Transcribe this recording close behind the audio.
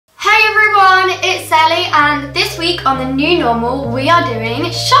and this week on the new normal we are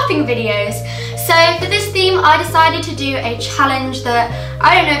doing shopping videos. So for this theme I decided to do a challenge that,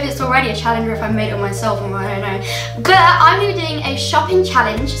 I don't know if it's already a challenge or if I made it myself or I don't know, but I'm going to be doing a shopping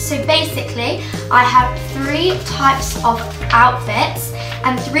challenge. So basically I have 3 types of outfits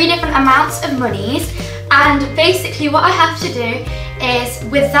and 3 different amounts of monies, and basically what I have to do is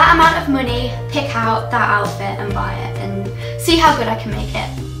with that amount of money pick out that outfit and buy it and see how good I can make it,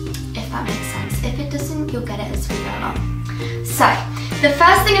 if that makes sense. If it doesn't, you'll get it as we go along. So the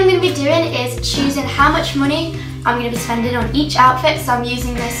first thing I'm going to be doing is choosing how much money I'm going to be spending on each outfit. So I'm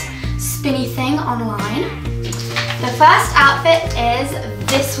using this spinny thing online. The first outfit is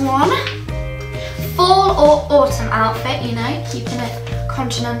this one, fall or autumn outfit, you know, keeping it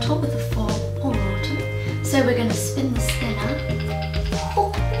continental with the fall or autumn. So we're going to spin the spinner.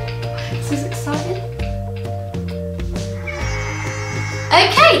 Oh, this is exciting.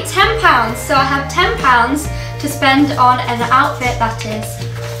 Okay, £10. So I have £10 to spend on an outfit that is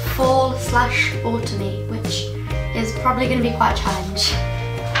fall/autumny, which is probably going to be quite a challenge.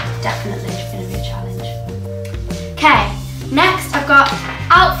 Definitely going to be a challenge. Okay, next I've got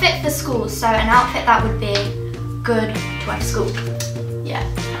outfit for school. So an outfit that would be good to wear to school. Yeah,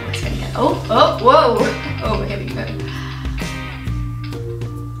 that's going to get. Oh, whoa. Oh, here we go.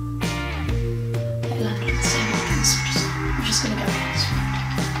 I'm just going to go with this one.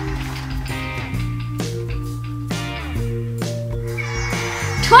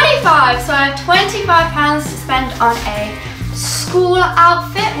 £25, so I have £25 to spend on a school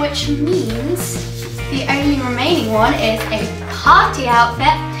outfit, which means the only remaining one is a party outfit,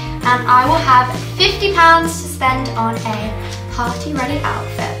 and I will have £50 to spend on a party ready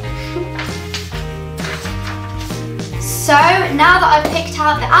outfit. So now that I've picked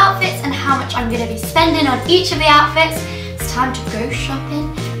out the outfits and how much I'm going to be spending on each of the outfits, it's time to go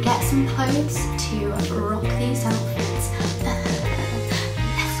shopping, get some clothes to rock these outfits.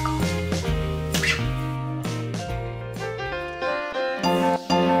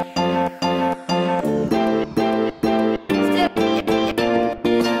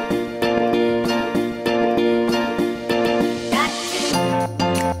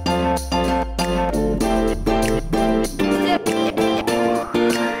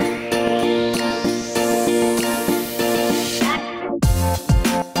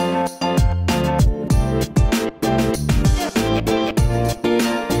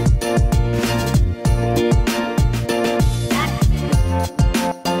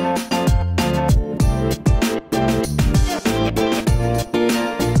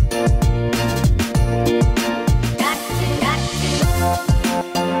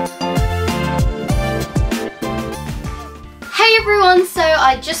 So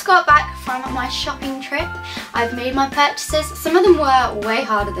I just got back from my shopping trip. I've made my purchases. Some of them were way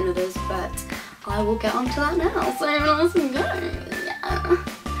harder than others, but I will get onto that now. So let's go. Yeah.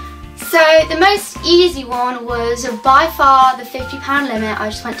 So the most easy one was by far the £50 limit. I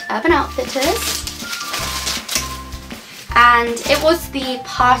just went to Urban Outfitters, and it was the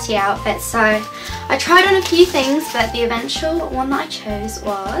party outfit. So I tried on a few things, but the eventual one that I chose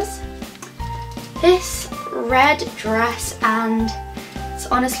was this red dress, and it's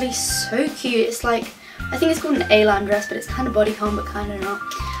honestly so cute. It's like, I think it's called an A-line dress, but it's kind of bodycon but kind of not.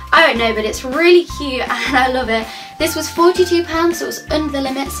 I don't know, but it's really cute and I love it. This was £42, so it was under the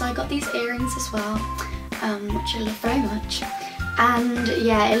limit, so I got these earrings as well, which I love very much. And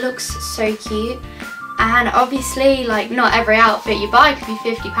yeah, it looks so cute. And obviously, like, not every outfit you buy could be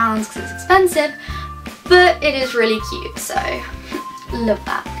 £50 because it's expensive, but it is really cute, so love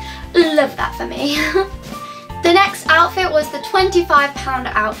that. Love that for me. The next outfit was the £25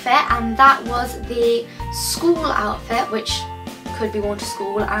 outfit, and that was the school outfit, which could be worn to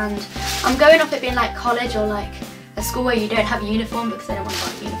school, and I'm going off it being like college or like a school where you don't have a uniform because they don't want to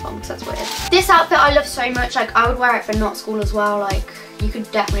buy a uniform because that's weird. This outfit I love so much, like I would wear it for not school as well, like you could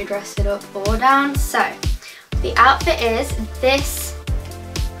definitely dress it up or down. So the outfit is this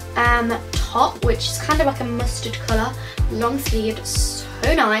top, which is kind of like a mustard colour, long sleeved,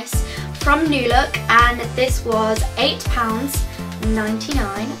 so nice, from New Look, and this was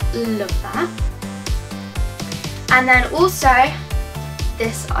 £8.99. Love that. And then also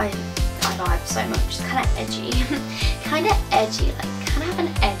this I vibe so much. It's kind of edgy. Kind of edgy, like kind of have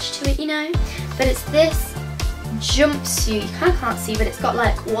an edge to it, you know. But it's this jumpsuit. You kind of can't see, but it's got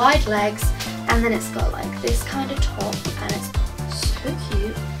like wide legs, and then it's got like this kind of top, and it's so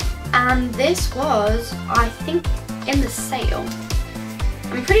cute. And this was, I think, in the sale.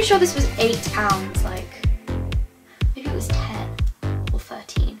 I'm pretty sure this was £8, like maybe it was 10 or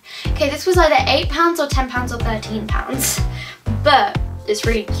 13. Okay, this was either £8 or £10 or £13, but it's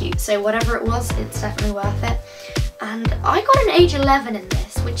really cute. So whatever it was, it's definitely worth it. And I got an age 11 in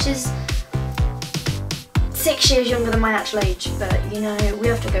this, which is 6 years younger than my actual age, but you know, we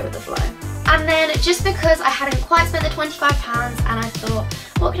have to go with the flow. And then just because I hadn't quite spent the £25 and I thought,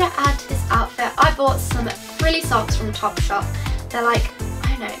 what could I add to this outfit? I bought some frilly socks from Topshop. They're like, I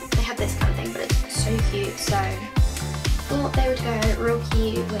don't know, they have this kind of thing, but it's so cute. So I thought they would go real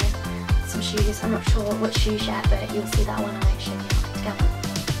cute with some shoes. I'm not sure what shoes yet, but you'll see that when I show you it together.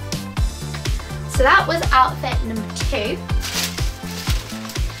 So that was outfit number 2.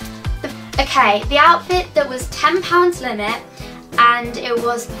 Okay, the outfit that was £10 limit and it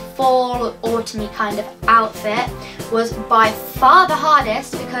was the fall autumny kind of outfit was by far the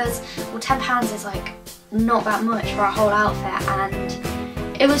hardest because, well, £10 is like not that much for a whole outfit,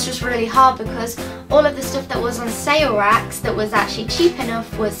 and it was just really hard because all of the stuff that was on sale racks that was actually cheap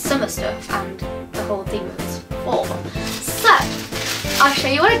enough was summer stuff and the whole thing was fall. So I'll show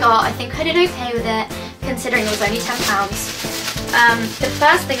you what I got. I think I did okay with it considering it was only £10. The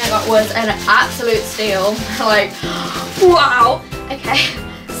first thing I got was an absolute steal. Like, wow. Okay,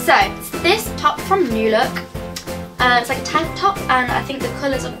 so it's this top from New Look. It's like a tank top, and I think the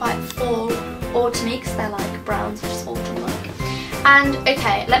colours are quite fall autumny because they're like browns, which is autumn-like. And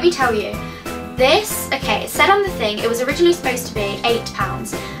okay, let me tell you, this, okay, it said on the thing it was originally supposed to be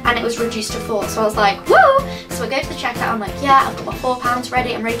 £8 and it was reduced to 4, so I was like, woo! So I go to the checkout, I'm like, yeah, I've got my £4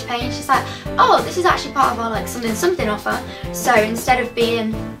 ready, I'm ready to pay, and she's like, oh, this is actually part of our like something offer, so instead of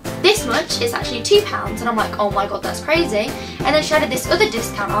being this much, it's actually £2, and I'm like, oh my god, that's crazy. And then she added this other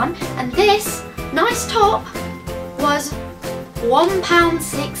discount on, and this nice top was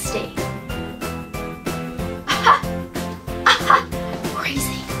 £1.60.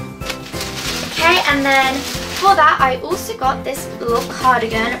 Crazy. Okay, and then for that I also got this little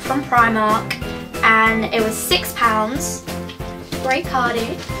cardigan from Primark, and it was £6. Grey cardi.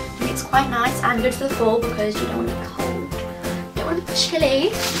 I think it's quite nice and good for the fall because you don't want to be cold, you don't want to be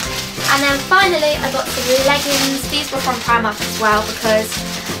chilly. And then finally I got some leggings. These were from Primark as well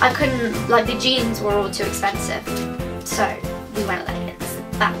because I couldn't, like, the jeans were all too expensive, so we went leggings.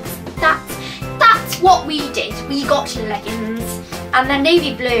 That's what we did. We got leggings. And then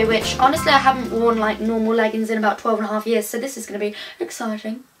navy blue, which honestly I haven't worn like normal leggings in about 12.5 years, so this is going to be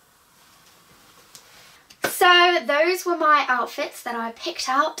exciting. So those were my outfits that I picked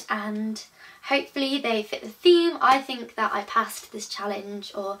out, and hopefully they fit the theme. I think that I passed this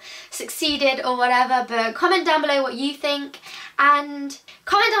challenge or succeeded or whatever, but comment down below what you think, and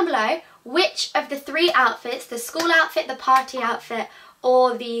comment down below which of the 3 outfits, the school outfit, the party outfit,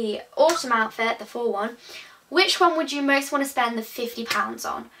 or the autumn outfit, the fall one, which one would you most want to spend the £50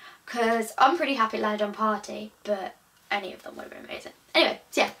 on? Because I'm pretty happy it landed on party, but any of them would have been amazing. Anyway,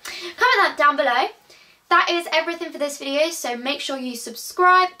 so yeah, comment that down below. That is everything for this video, so make sure you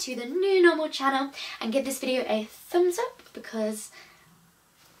subscribe to the New Normal channel and give this video a thumbs up because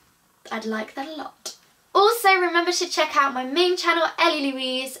I'd like that a lot. Also, remember to check out my main channel, Ellie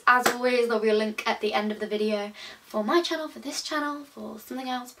Louise. As always, there'll be a link at the end of the video for my channel, for this channel, for something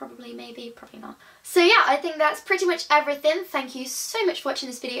else, probably, maybe, probably not. So yeah, I think that's pretty much everything. Thank you so much for watching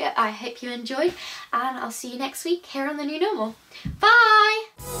this video. I hope you enjoyed, and I'll see you next week here on The New Normal.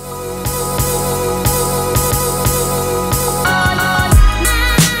 Bye!